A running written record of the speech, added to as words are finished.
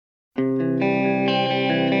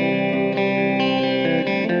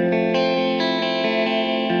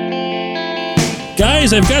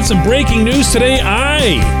guys, I've got some breaking news today. I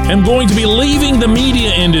am going to be leaving the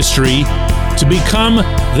media industry to become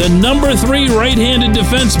the number 3 right-handed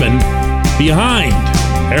defenseman behind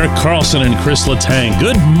Erik Karlsson and Chris Letang.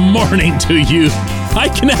 Good morning to you. I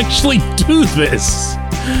can actually do this.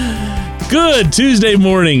 Good Tuesday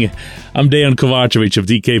morning. I'm Dan Kovacevic of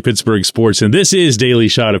DK Pittsburgh Sports, and this is Daily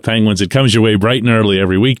Shot of Penguins. It comes your way bright and early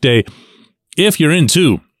every weekday. If you're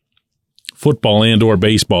into football and or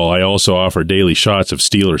baseball, I also offer daily shots of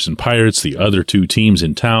Steelers and Pirates, the other 2 teams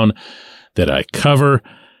in town that I cover.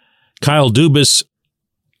 Kyle Dubas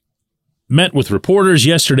met with reporters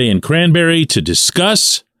yesterday in Cranberry to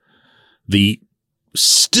discuss the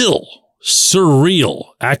still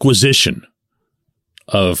surreal acquisition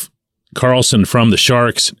of Karlsson from the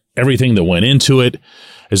Sharks, everything that went into it,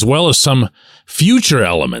 as well as some future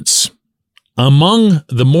elements. Among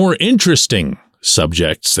the more interesting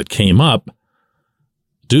subjects that came up,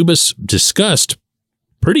 Dubas discussed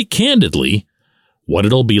pretty candidly what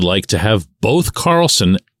it'll be like to have both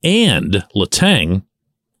Karlsson and Letang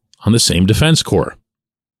on the same defense corps.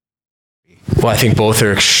 Well, I think both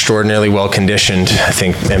are extraordinarily well conditioned. I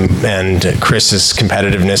think, and Chris's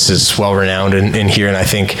competitiveness is well renowned in here, and I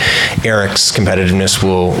think Erik's competitiveness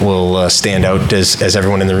will stand out as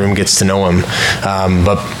everyone in the room gets to know him.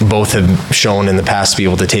 But both have shown in the past to be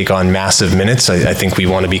able to take on massive minutes. I think we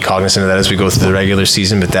want to be cognizant of that as we go through the regular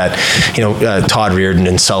season. But that, Todd Reardon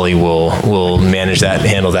and Sully will manage that and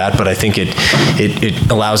handle that. But I think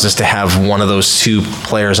it allows us to have one of those 2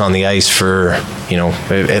 players on the ice for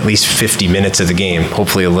at least 50 minutes of the game,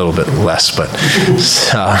 hopefully a little bit less, but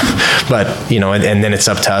and then it's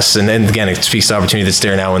up to us. And then again, it speaks to the opportunity that's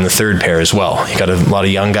there now in the third pair as well. You got a lot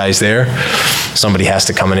of young guys there. Somebody has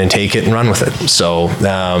to come in and take it and run with it. So,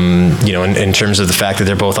 in terms of the fact that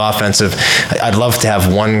they're both offensive, I'd love to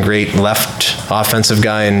have one great left offensive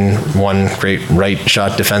guy and one great right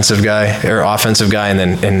shot defensive guy or offensive guy,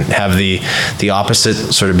 and have the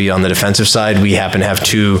opposite sort of be on the defensive side. We happen to have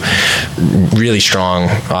 2 really strong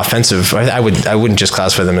offensive. I wouldn't just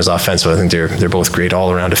classify them as offensive. I think they're both great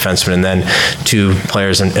all around defensemen, and then 2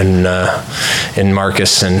 players in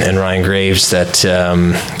Marcus and Ryan Graves that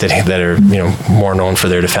are more known for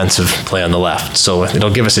their defensive play on the left. So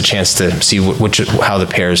it'll give us a chance to see how the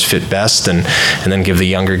pairs fit best, and then give the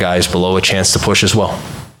younger guys below a chance to push as well.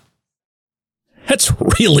 That's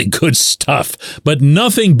really good stuff, but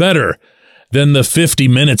nothing better than the 50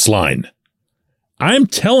 minutes line. I'm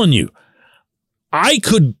telling you, I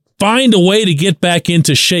could find a way to get back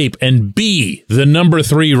into shape and be the number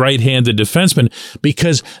 3 right-handed defenseman,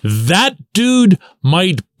 because that dude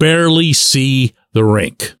might barely see the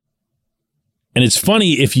rink. And it's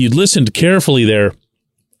funny, if you listened carefully there,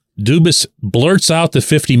 Dubas blurts out the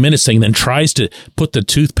 50 minutes thing, then tries to put the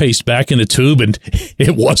toothpaste back in the tube, and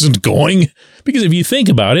it wasn't going. Because if you think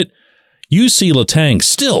about it, you see Letang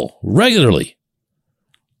still regularly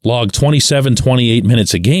log 27, 28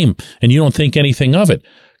 minutes a game, and you don't think anything of it.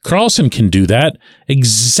 Karlsson can do that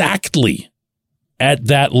exactly at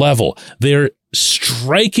that level. They're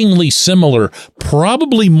strikingly similar,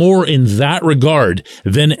 probably more in that regard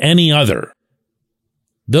than any other.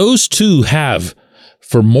 Those 2 have,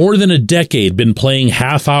 for more than a decade, been playing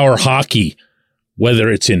half-hour hockey, whether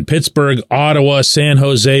it's in Pittsburgh, Ottawa, San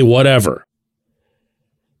Jose, whatever.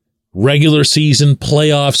 Regular season,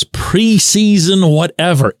 playoffs, preseason,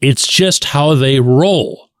 whatever. It's just how they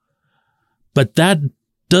roll. But that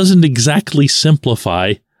doesn't exactly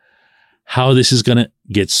simplify how this is going to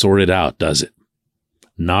get sorted out, does it?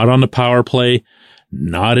 Not on the power play,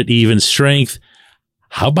 not at even strength.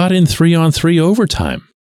 How about in 3-on-3 overtime?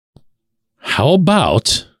 How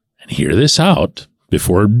about, and hear this out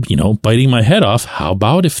before, biting my head off, how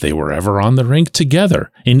about if they were ever on the rink together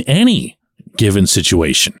in any given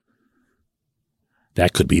situation?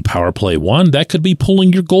 That could be power play 1. That could be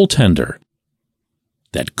pulling your goaltender.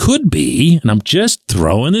 That could be, and I'm just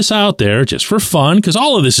throwing this out there just for fun, because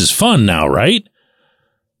all of this is fun now, right?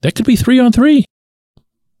 That could be 3-on-3.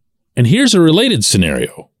 And here's a related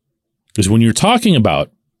scenario. Because when you're talking about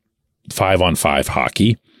 5-on-5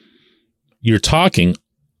 hockey, you're talking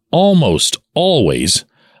almost always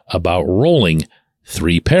about rolling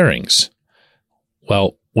 3 pairings.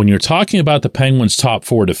 Well, when you're talking about the Penguins' top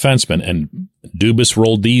 4 defensemen, and Dubas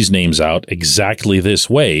rolled these names out exactly this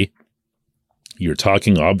way, you're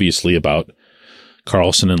talking obviously about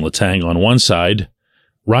Karlsson and Letang on one side,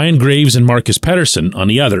 Ryan Graves and Marcus Pettersson on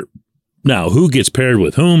the other. Now, who gets paired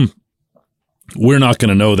with whom? We're not going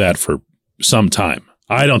to know that for some time.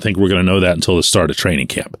 I don't think we're going to know that until the start of training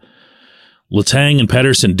camp. Letang and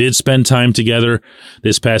Pettersson did spend time together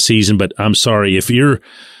this past season, but I'm sorry, if you're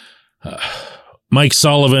Mike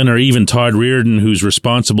Sullivan or even Todd Reardon, who's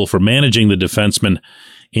responsible for managing the defenseman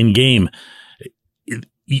in game,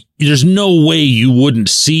 there's no way you wouldn't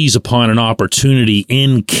seize upon an opportunity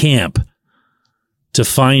in camp to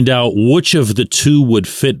find out which of the two would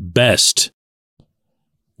fit best.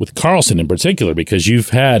 With Karlsson in particular, because you've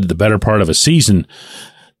had the better part of a season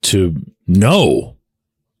to know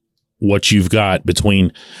what you've got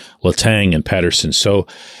between Letang and Pettersson. So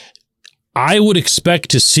I would expect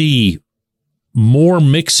to see more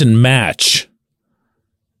mix and match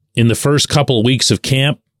in the first couple of weeks of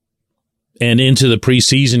camp and into the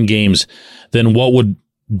preseason games than what would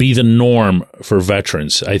be the norm for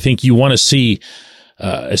veterans. I think you want to see,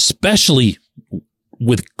 especially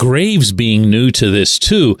with Graves being new to this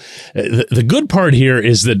too, the good part here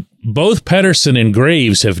is that both Pettersson and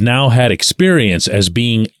Graves have now had experience as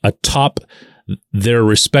being atop their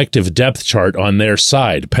respective depth chart on their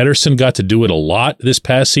side. Pettersson got to do it a lot this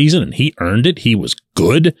past season, and he earned it. He was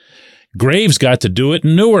good. Graves got to do it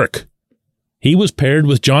in Newark. He was paired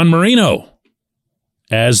with John Marino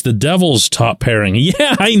as the Devils' top pairing.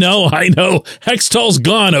 Yeah, I know. Hextall's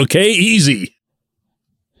gone, okay? Easy.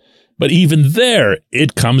 But even there,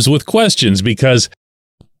 it comes with questions, because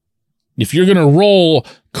if you're going to roll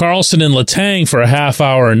Karlsson and Letang for a half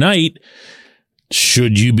hour a night,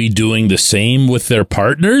 should you be doing the same with their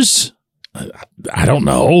partners? I don't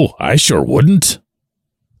know. I sure wouldn't.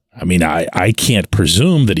 I mean, I can't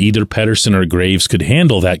presume that either Pettersson or Graves could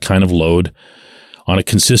handle that kind of load on a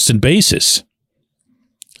consistent basis.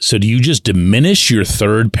 So do you just diminish your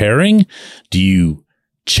third pairing? Do you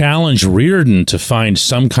challenge Reardon to find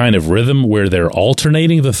some kind of rhythm where they're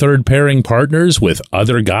alternating the third pairing partners with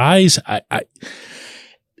other guys?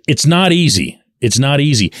 It's not easy. It's not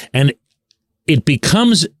easy. And it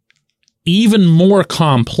becomes even more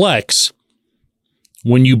complex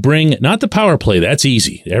when you bring, not the power play, that's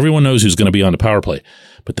easy. Everyone knows who's going to be on the power play,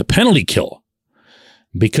 but the penalty kill.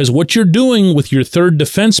 Because what you're doing with your third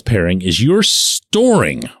defense pairing is you're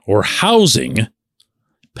storing or housing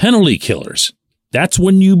penalty killers. That's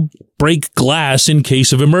when you break glass in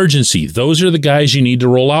case of emergency. Those are the guys you need to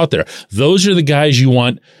roll out there. Those are the guys you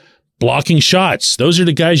want blocking shots. Those are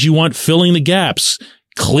the guys you want filling the gaps,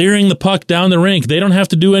 clearing the puck down the rink. They don't have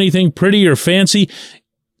to do anything pretty or fancy.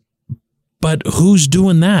 But who's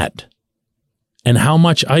doing that? And how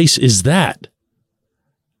much ice is that?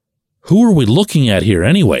 Who are we looking at here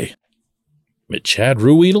anyway? Chad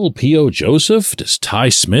Ruedel, P.O. Joseph? Does Ty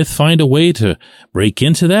Smith find a way to break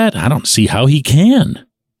into that? I don't see how he can.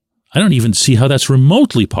 I don't even see how that's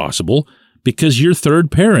remotely possible, because your third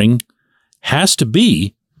pairing has to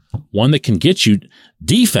be one that can get you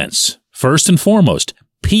defense, first and foremost.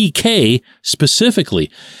 PK specifically.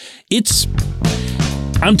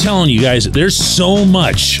 I'm telling you guys, there's so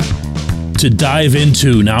much to dive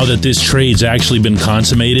into now that this trade's actually been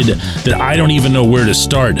consummated that I don't even know where to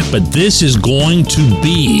start. But this is going to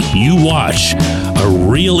be, you watch, a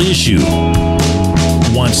real issue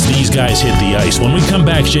once these guys hit the ice. When we come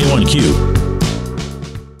back, J1Q.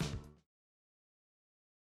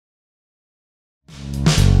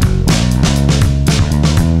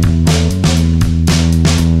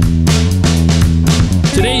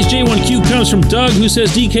 Today's J1Q comes from Doug, who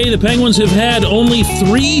says, DK, the Penguins have had only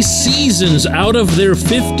 3 seasons out of their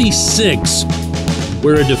 56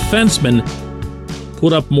 where a defenseman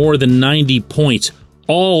put up more than 90 points.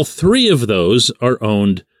 All 3 of those are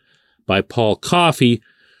owned by Paul Coffey,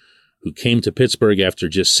 who came to Pittsburgh after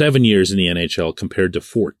just 7 years in the NHL compared to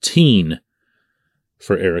 14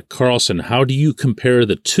 for Erik Karlsson. How do you compare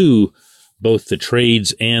the two, both the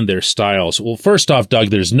trades and their styles? Well, first off, Doug,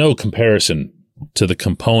 there's no comparison to the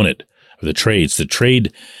component of the trades. The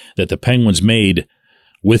trade that the Penguins made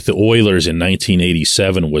with the Oilers in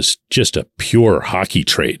 1987 was just a pure hockey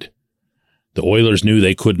trade. The Oilers knew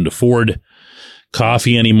they couldn't afford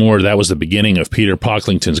Coffey anymore. That was the beginning of Peter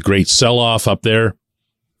Pocklington's great sell-off up there.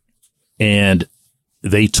 And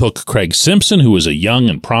they took Craig Simpson, who was a young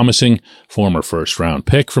and promising former first-round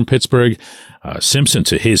pick from Pittsburgh. Simpson,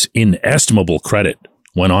 to his inestimable credit,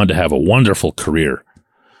 went on to have a wonderful career,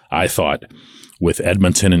 I thought, with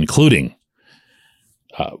Edmonton, including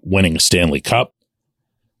winning a Stanley Cup.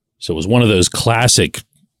 So it was one of those classic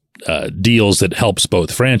deals that helps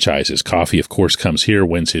both franchises. Coffey, of course, comes here,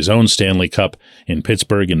 wins his own Stanley Cup in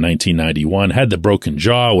Pittsburgh in 1991, had the broken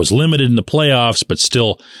jaw, was limited in the playoffs, but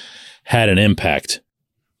still had an impact.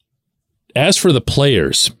 As for the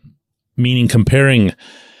players, meaning comparing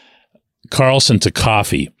Karlsson to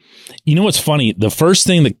Coffey, you know what's funny? The first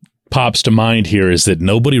thing that pops to mind here is that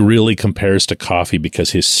nobody really compares to Coffey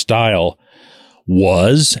because his style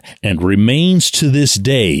was and remains to this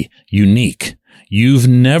day unique. You've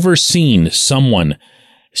never seen someone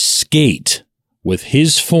skate with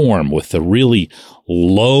his form, with a really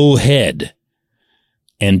low head,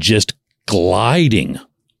 and just gliding,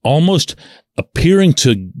 almost appearing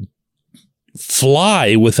to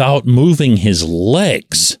fly without moving his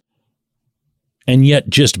legs, and yet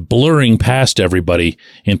just blurring past everybody,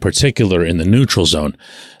 in particular in the neutral zone.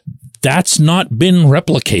 That's not been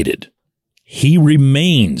replicated. He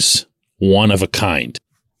remains one of a kind.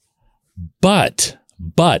 But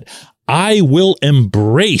I will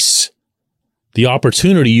embrace the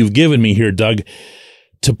opportunity you've given me here, Doug,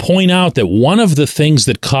 to point out that one of the things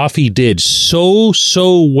that Coffey did so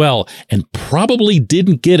well and probably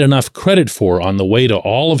didn't get enough credit for on the way to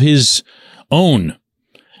all of his own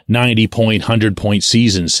 90-point, 100-point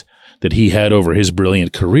seasons that he had over his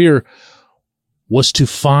brilliant career was to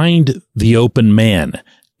find the open man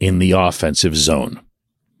in the offensive zone.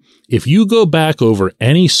 If you go back over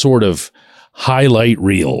any sort of highlight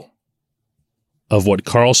reel of what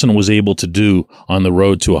Karlsson was able to do on the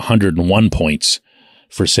road to 101 points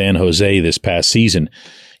for San Jose this past season,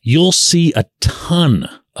 you'll see a ton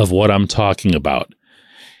of what I'm talking about.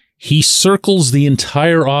 He circles the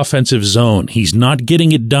entire offensive zone. He's not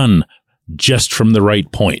getting it done just from the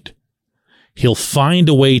right point. He'll find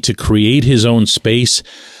a way to create his own space,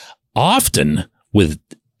 often with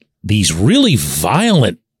these really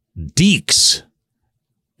violent dekes.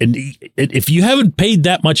 And if you haven't paid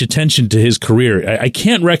that much attention to his career, I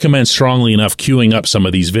can't recommend strongly enough queuing up some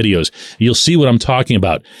of these videos. You'll see what I'm talking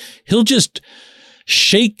about. He'll just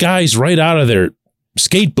shake guys right out of their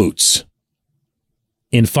skate boots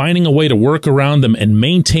in finding a way to work around them and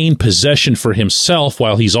maintain possession for himself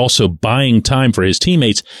while he's also buying time for his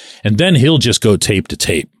teammates. And then he'll just go tape to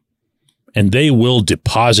tape. And they will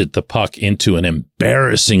deposit the puck into an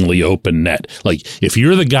embarrassingly open net. Like, if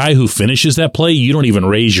you're the guy who finishes that play, you don't even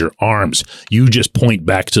raise your arms. You just point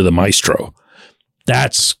back to the maestro.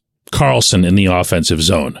 That's Karlsson in the offensive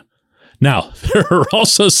zone. Now, there are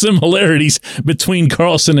also similarities between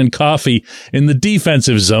Karlsson and Coffey in the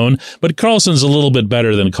defensive zone, but Karlsson's a little bit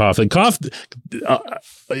better than Coffey.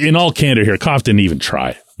 In all candor here, Coffey didn't even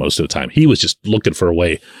try most of the time. He was just looking for a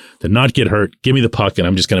way to not get hurt. Give me the puck, and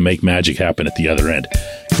I'm just going to make magic happen at the other end.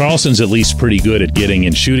 Karlsson's at least pretty good at getting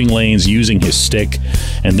in shooting lanes, using his stick,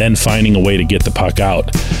 and then finding a way to get the puck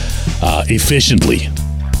out efficiently.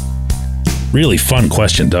 Really fun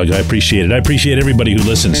question, Doug. I appreciate it. I appreciate everybody who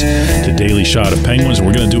listens to Daily Shot of Penguins.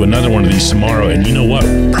 We're going to do another one of these tomorrow. And you know what?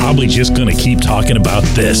 We're probably just going to keep talking about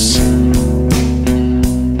this.